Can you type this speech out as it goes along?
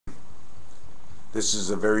This is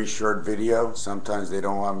a very short video. Sometimes they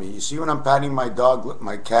don't want me. You see when I'm patting my dog, look,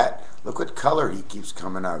 my cat, look what color he keeps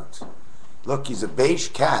coming out. Look, he's a beige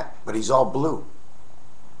cat, but he's all blue.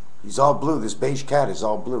 He's all blue. This beige cat is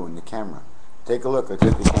all blue in the camera. Take a look. I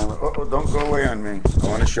take the camera. Oh, don't go away on me. I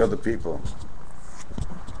want to show the people.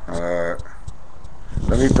 Let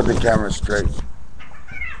me put the camera straight.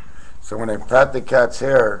 So when I pat the cat's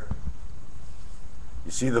hair,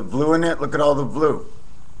 you see the blue in it? Look at all the blue.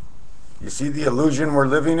 You see the illusion we're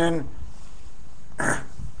living in?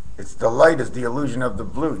 It's the light is the illusion of the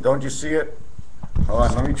blue. Don't you see it? Hold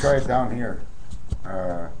on, let me try it down here.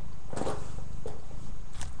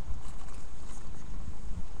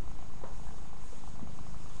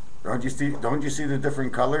 Don't you see the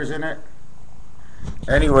different colors in it?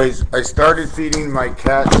 Anyways, I started feeding my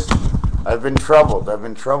cats. I've been troubled. I've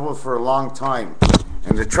been troubled for a long time.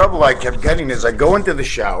 And the trouble I kept getting is I go into the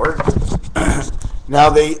shower. Now,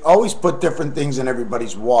 they always put different things in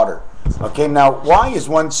everybody's water. Okay, now, why is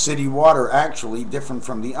one city water actually different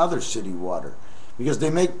from the other city water? Because they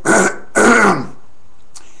make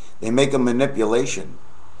they make a manipulation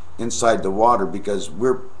inside the water because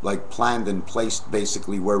we're like planned and placed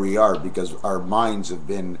basically where we are because our minds have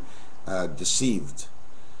been deceived.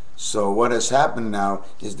 So what has happened now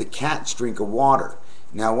is the cats drink a water.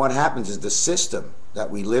 Now what happens is the system that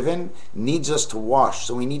we live in needs us to wash,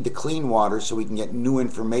 so we need to clean water so we can get new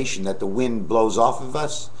information that the wind blows off of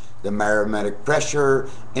us, the barometric pressure,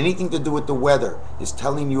 anything to do with the weather is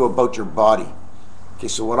telling you about your body. Okay,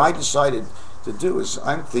 so what I decided to do is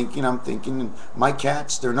I'm thinking my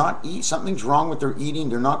cats, they're not something's wrong with their eating,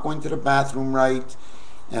 they're not going to the bathroom right.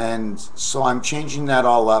 And so I'm changing that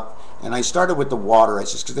all up. And I started with the water. I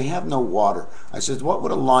says, because they have no water. I says, what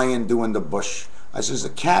would a lion do in the bush? I says, a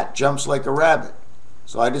cat jumps like a rabbit.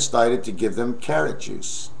 So I decided to give them carrot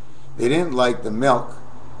juice. They didn't like the milk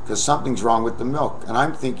because something's wrong with the milk. And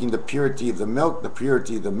I'm thinking the purity of the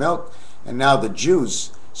milk, and now the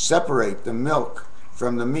Jews separate the milk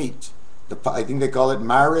from the meat. I think they call it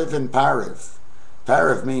Mariv and Pariv.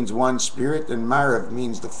 Pariv means one spirit, and Mariv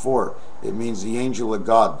means the four. It means the angel of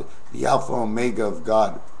God, the Alpha Omega of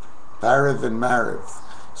God. Pariv and Mariv.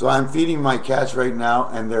 So I'm feeding my cats right now,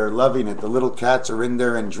 and they're loving it. The little cats are in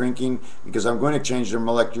there and drinking because I'm going to change their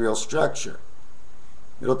molecular structure.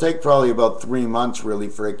 It'll take probably about 3 months, really,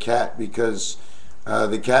 for a cat because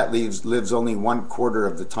the cat lives only 1/4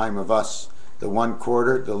 of the time of us. The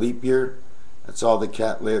 1/4, the leap year, that's all the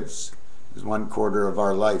cat lives, is 1/4 of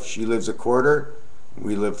our life. She lives a quarter,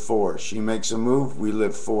 we live 4. She makes a move, we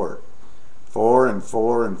live 4. 4 and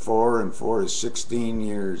 4 and 4 and 4 is 16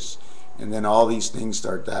 years. And then all these things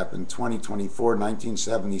start to happen. 2024,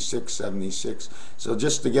 1976, 76. So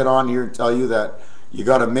just to get on here and tell you that you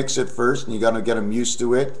got to mix it first and you got to get them used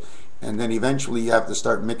to it. And then eventually you have to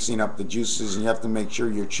start mixing up the juices and you have to make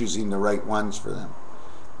sure you're choosing the right ones for them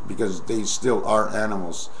because they still are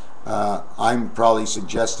animals. I'm probably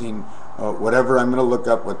suggesting whatever. I'm going to look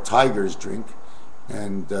up what tigers drink.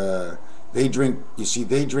 And they drink, you see,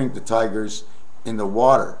 they drink the tigers in the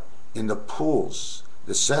water, in the pools,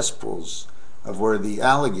 the cesspools of where the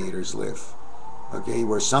alligators live, okay,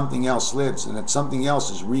 where something else lives, and that something else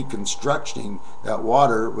is reconstructing that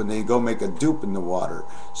water when they go make a dupe in the water.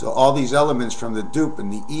 So all these elements from the dupe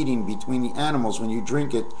and the eating between the animals, when you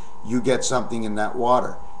drink it, you get something in that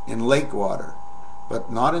water, in lake water,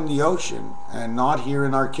 but not in the ocean and not here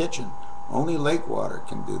in our kitchen. Only lake water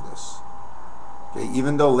can do this. Okay,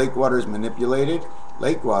 even though lake water is manipulated,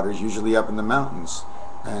 lake water is usually up in the mountains.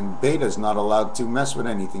 And beta is not allowed to mess with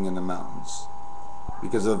anything in the mountains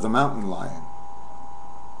because of the mountain lion,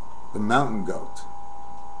 the mountain goat.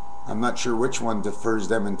 I'm not sure which one defers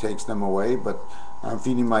them and takes them away, but I'm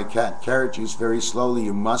feeding my cat carrot juice very slowly.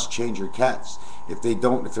 You must change your cats. If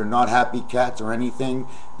they're not happy cats or anything,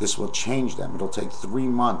 this will change them. It'll take 3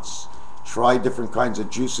 months. Try different kinds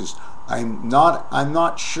of juices. I'm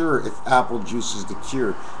not sure if apple juice is the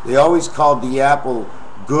cure. They always called the apple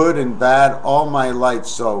good and bad all my life,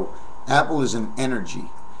 so apple is an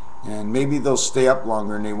energy and maybe they'll stay up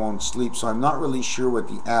longer and they won't sleep. So I'm not really sure what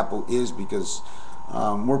the apple is because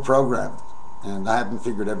we're programmed and I haven't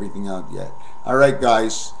figured everything out yet. Alright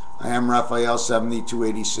guys, I am Raphael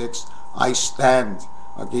 7286. I stand,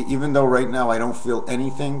 okay, even though right now I don't feel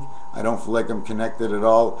anything, I don't feel like I'm connected at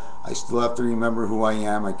all, I still have to remember who I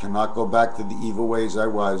am. I cannot go back to the evil ways I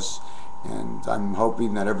was. And I'm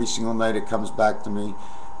hoping that every single night it comes back to me.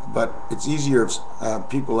 But it's easier if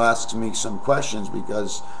people ask me some questions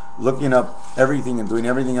because looking up everything and doing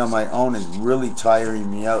everything on my own is really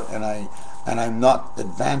tiring me out, and I'm not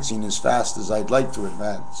advancing as fast as I'd like to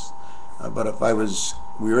advance. But if I was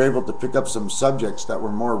we were able to pick up some subjects that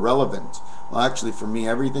were more relevant. Well, actually, for me,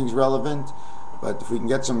 everything's relevant, but if we can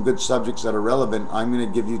get some good subjects that are relevant, I'm going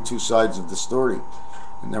to give you two sides of the story,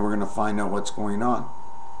 and then we're going to find out what's going on.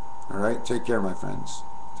 All right? Take care, my friends.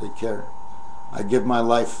 Take care. I give my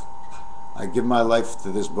life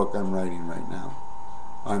to this book I'm writing right now.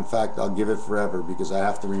 In fact, I'll give it forever because I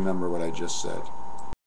have to remember what I just said.